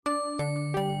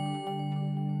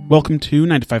Welcome to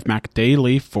 95 Mac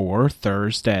Daily for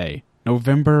Thursday,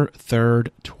 November 3rd,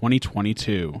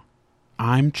 2022.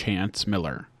 I'm Chance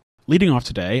Miller. Leading off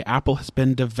today, Apple has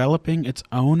been developing its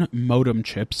own modem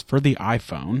chips for the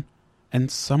iPhone,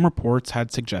 and some reports had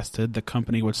suggested the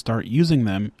company would start using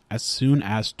them as soon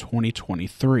as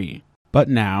 2023. But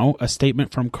now, a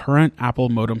statement from current Apple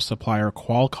modem supplier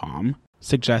Qualcomm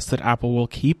suggests that Apple will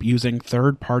keep using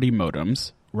third-party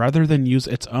modems rather than use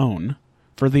its own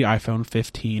for the iPhone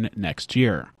 15 next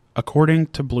year. According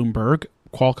to Bloomberg,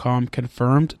 Qualcomm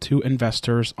confirmed to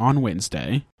investors on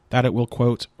Wednesday that it will,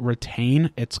 quote, retain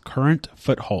its current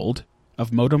foothold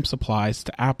of modem supplies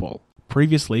to Apple.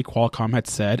 Previously, Qualcomm had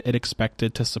said it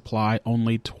expected to supply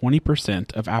only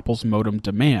 20% of Apple's modem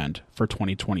demand for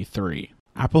 2023.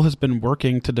 Apple has been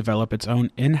working to develop its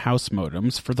own in-house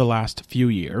modems for the last few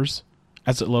years,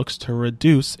 as it looks to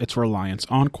reduce its reliance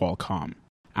on Qualcomm.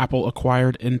 Apple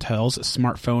acquired Intel's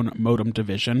smartphone modem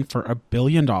division for $1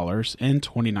 billion in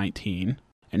 2019,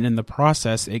 and in the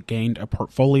process it gained a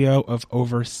portfolio of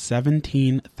over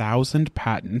 17,000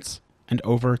 patents and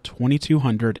over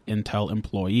 2,200 Intel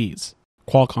employees.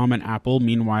 Qualcomm and Apple,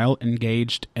 meanwhile,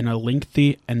 engaged in a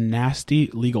lengthy and nasty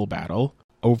legal battle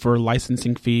over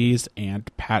licensing fees and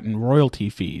patent royalty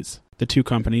fees. The two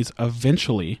companies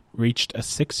eventually reached a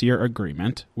 6-year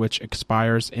agreement, which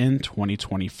expires in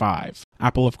 2025.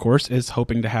 Apple, of course, is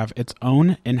hoping to have its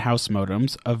own in-house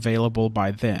modems available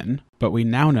by then, but we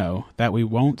now know that we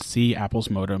won't see Apple's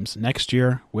modems next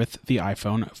year with the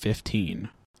iPhone 15.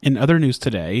 In other news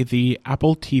today, the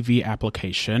Apple TV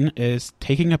application is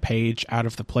taking a page out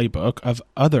of the playbook of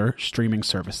other streaming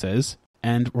services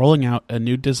and rolling out a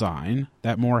new design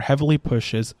that more heavily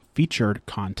pushes featured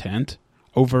content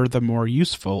over the more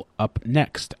useful Up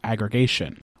Next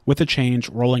aggregation. With the change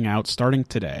rolling out starting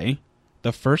today,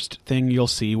 the first thing you'll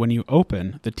see when you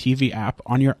open the TV app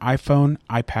on your iPhone,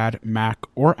 iPad, Mac,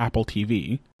 or Apple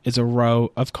TV is a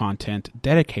row of content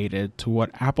dedicated to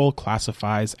what Apple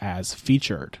classifies as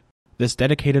featured. This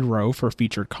dedicated row for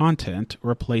featured content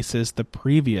replaces the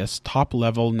previous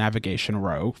top-level navigation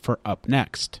row for Up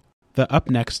Next. The Up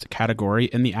Next category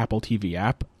in the Apple TV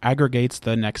app aggregates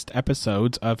the next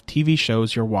episodes of TV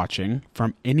shows you're watching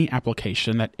from any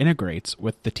application that integrates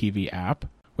with the TV app,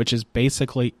 which is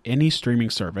basically any streaming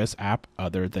service app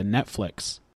other than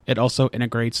Netflix. It also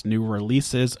integrates new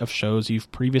releases of shows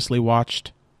you've previously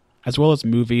watched, as well as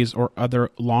movies or other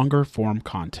longer-form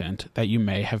content that you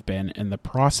may have been in the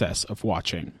process of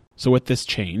watching. So with this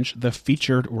change, the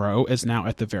featured row is now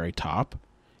at the very top,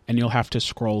 and you'll have to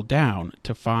scroll down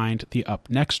to find the Up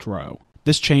Next row.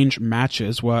 This change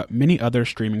matches what many other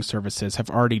streaming services have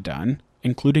already done,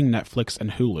 including Netflix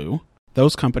and Hulu.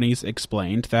 Those companies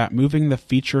explained that moving the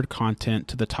featured content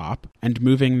to the top and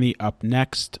moving the Up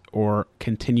Next or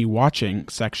Continue Watching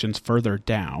sections further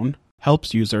down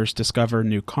helps users discover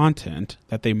new content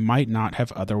that they might not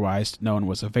have otherwise known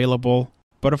was available.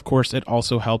 But of course, it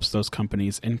also helps those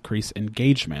companies increase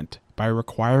engagement by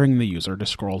requiring the user to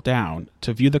scroll down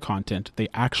to view the content they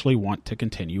actually want to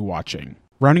continue watching.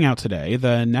 Rounding out today,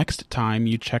 the next time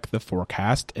you check the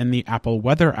forecast in the Apple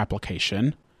Weather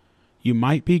application, you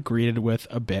might be greeted with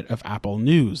a bit of Apple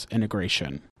News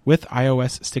integration. With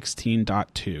iOS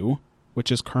 16.2,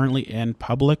 which is currently in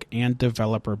public and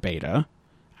developer beta,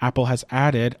 Apple has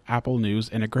added Apple News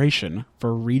integration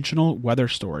for regional weather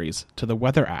stories to the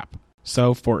Weather app.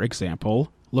 So, for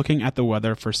example, looking at the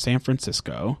weather for San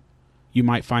Francisco, you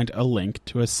might find a link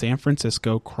to a San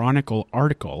Francisco Chronicle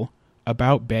article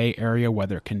about Bay Area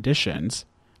weather conditions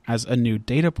as a new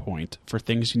data point for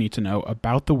things you need to know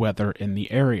about the weather in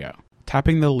the area.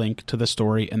 Tapping the link to the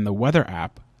story in the Weather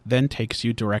app then takes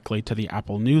you directly to the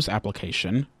Apple News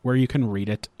application where you can read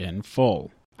it in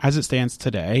full. As it stands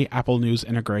today, Apple News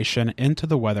integration into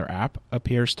the Weather app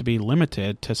appears to be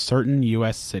limited to certain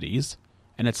U.S. cities,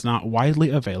 and it's not widely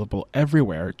available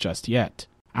everywhere just yet.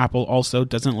 Apple also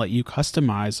doesn't let you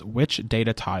customize which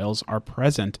data tiles are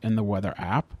present in the Weather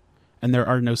app, and there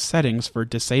are no settings for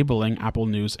disabling Apple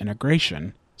News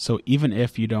integration, so even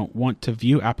if you don't want to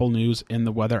view Apple News in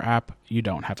the Weather app, you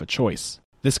don't have a choice.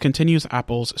 This continues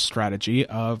Apple's strategy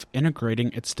of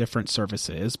integrating its different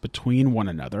services between one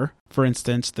another. For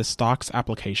instance, the Stocks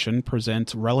application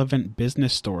presents relevant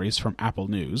business stories from Apple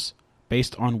News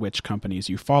based on which companies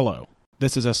you follow.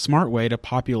 This is a smart way to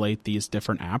populate these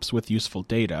different apps with useful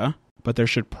data, but there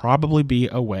should probably be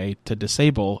a way to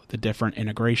disable the different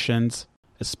integrations,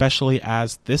 especially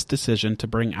as this decision to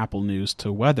bring Apple News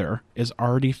to Weather is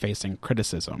already facing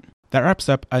criticism. That wraps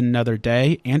up another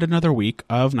day and another week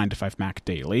of 9to5 Mac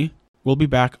Daily. We'll be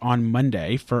back on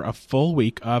Monday for a full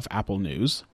week of Apple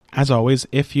news. As always,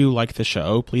 if you like the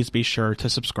show, please be sure to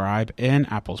subscribe in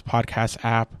Apple's podcast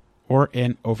app or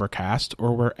in Overcast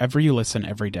or wherever you listen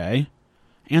every day,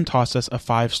 and toss us a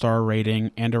 5-star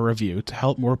rating and a review to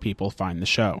help more people find the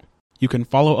show. You can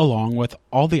follow along with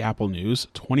all the Apple news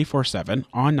 24/7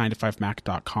 on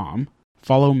 9to5mac.com.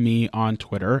 Follow me on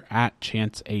Twitter at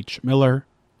ChanceHMiller,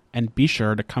 and be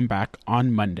sure to come back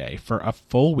on Monday for a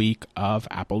full week of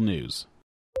Apple news.